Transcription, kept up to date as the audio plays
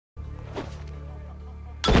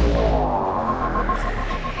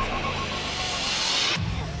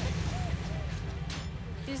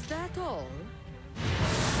that all?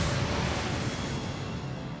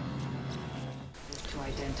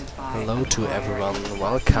 Hello to everyone,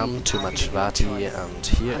 welcome to Machvati, and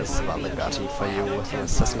here is Valagati for you with an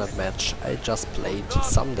Assassinate match I just played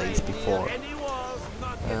some days before.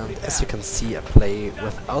 And as you can see, I play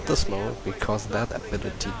without the smoke because that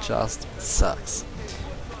ability just sucks.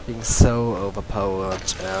 Being so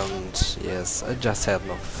overpowered, and yes, I just had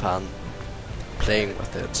no fun playing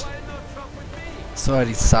with it. So I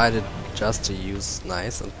decided just to use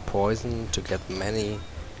Nice and Poison to get many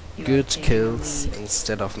good kills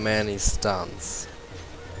instead of many stuns.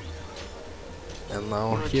 And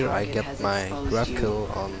now here I get my grab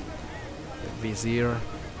kill on Vizier.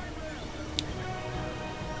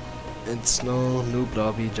 It's no noob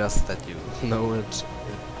lobby, just that you know it.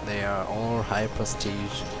 They are all high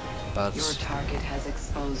prestige, but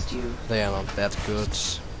they are not that good.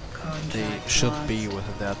 They should be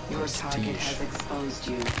with that prestige.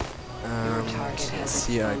 And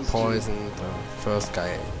see, I poisoned the first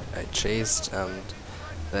guy I chased and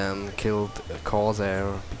then killed a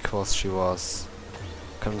Corsair because she was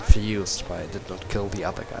confused why I did not kill the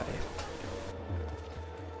other guy.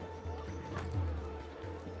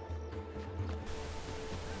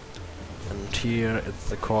 And here it's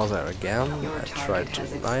the Corsair again. I tried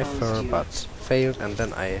to knife her but failed, and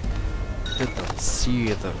then I did not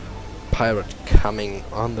see the pirate coming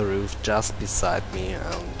on the roof just beside me,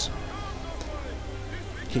 and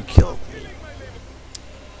he killed me.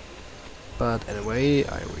 But anyway,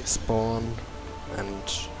 I respawn and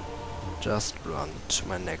just run to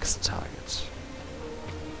my next target.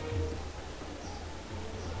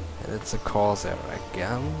 And it's a Corsair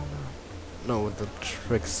again. No, the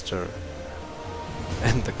Trickster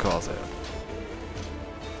and the Corsair.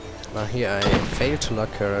 Now here I failed to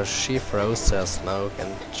lock her, she froze her smoke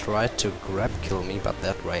and tried to grab kill me, but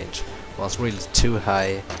that range was really too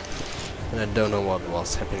high. And I don't know what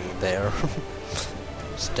was happening there.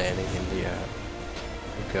 Standing in the air.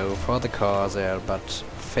 I go for the Corsair but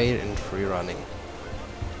fail in free running.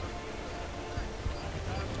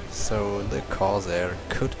 So the Corsair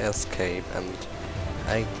could escape, and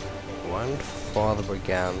I went for the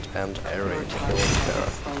Brigand and I really killed her.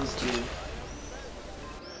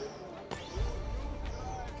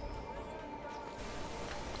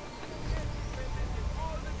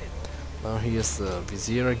 Now here's the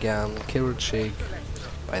Vizier again, kill chick.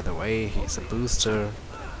 By the way, he's a booster,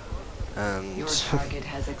 and yes,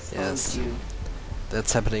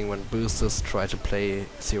 that's happening when boosters try to play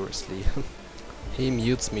seriously. He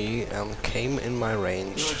mutes me and came in my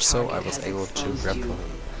range, so I was able to grapple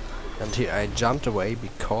him. And here I jumped away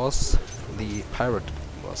because the pirate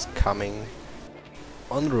was coming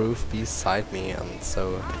on the roof beside me, and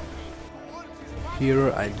so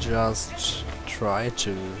here I just try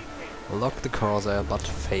to lock the Corsair but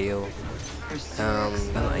fail, and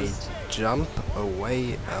then I jump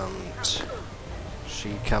away and she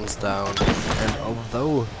comes down, and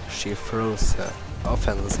although she throws her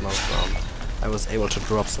offensive smoke bomb, I was able to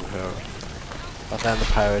drop some her, but then the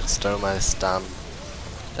pirate stole my stun.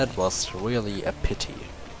 That was really a pity.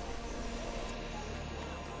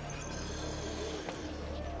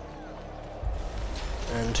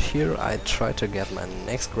 And here I try to get my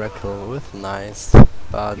next grab kill with Nice,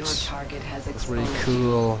 but this really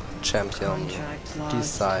cool champion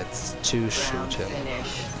decides to shoot him,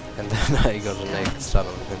 and then I got a next stun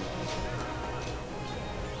on him.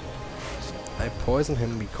 I poison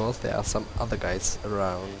him because there are some other guys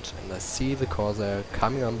around, and I see the Corsair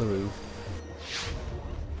coming on the roof,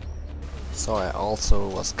 so I also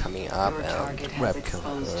was coming up and grab kill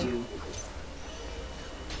her.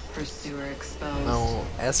 Now,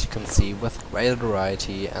 as you can see, with great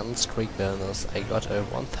variety and streak bonus, I got a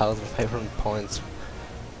 1500 points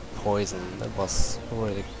poison. That was a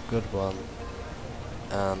really good one.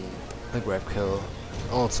 And the grab kill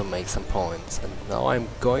also makes some points. And now I'm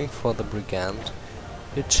going for the Brigand,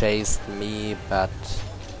 who chased me but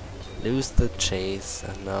lose the chase,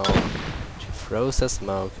 and now she throws her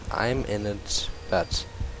smoke. I'm in it, but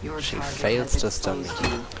she fails to stun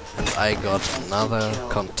me, and I got another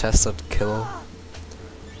contested kill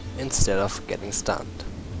instead of getting stunned.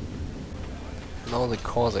 Now the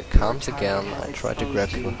Corsair comes again. I try to grab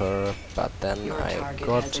kill her, but then I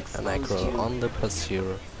got an aggro on the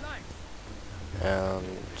pursuer and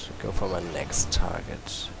go for my next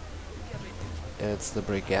target. It's the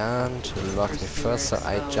Brigand who locked me first, so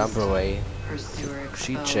I jump away.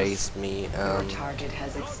 She chased me and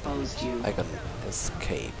I got an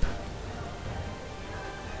escape.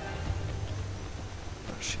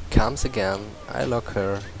 She comes again, I lock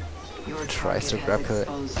her, tries to grab her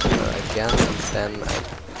again, and then I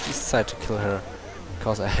decide to kill her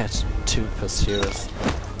because I had two pursuers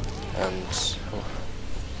and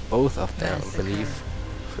both of them, I believe,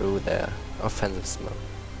 through their offensive smoke.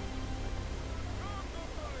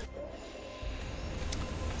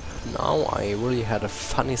 Now I really had a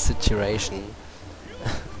funny situation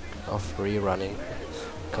of rerunning,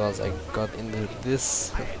 because I got into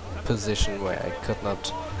this position where I could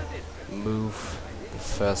not move the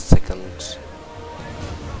first second,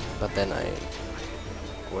 but then I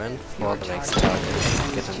went for the next target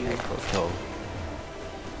and get an aggro kill.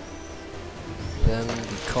 Then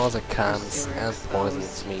the Corsair comes and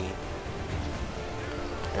poisons me,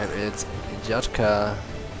 and it's Jotka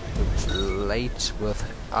who played with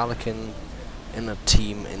Arlekin in a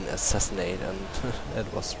team in Assassinate, and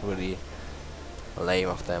it was really lame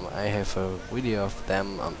of them. I have a video of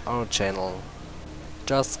them on our channel.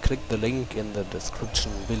 Just click the link in the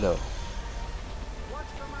description below.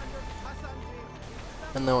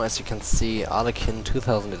 And now, as you can see, Arlekin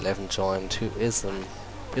 2011 joined, who is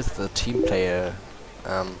the team player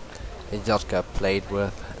Jotka played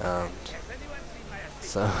with, and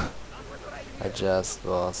so I just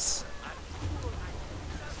was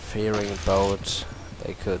fearing about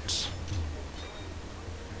they could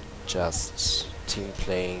just team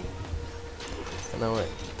playing. And now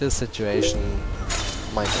this situation,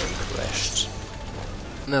 my game crashed.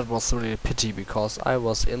 And that was really a pity, because I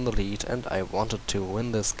was in the lead and I wanted to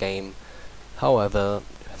win this game. However,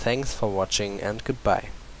 thanks for watching and goodbye.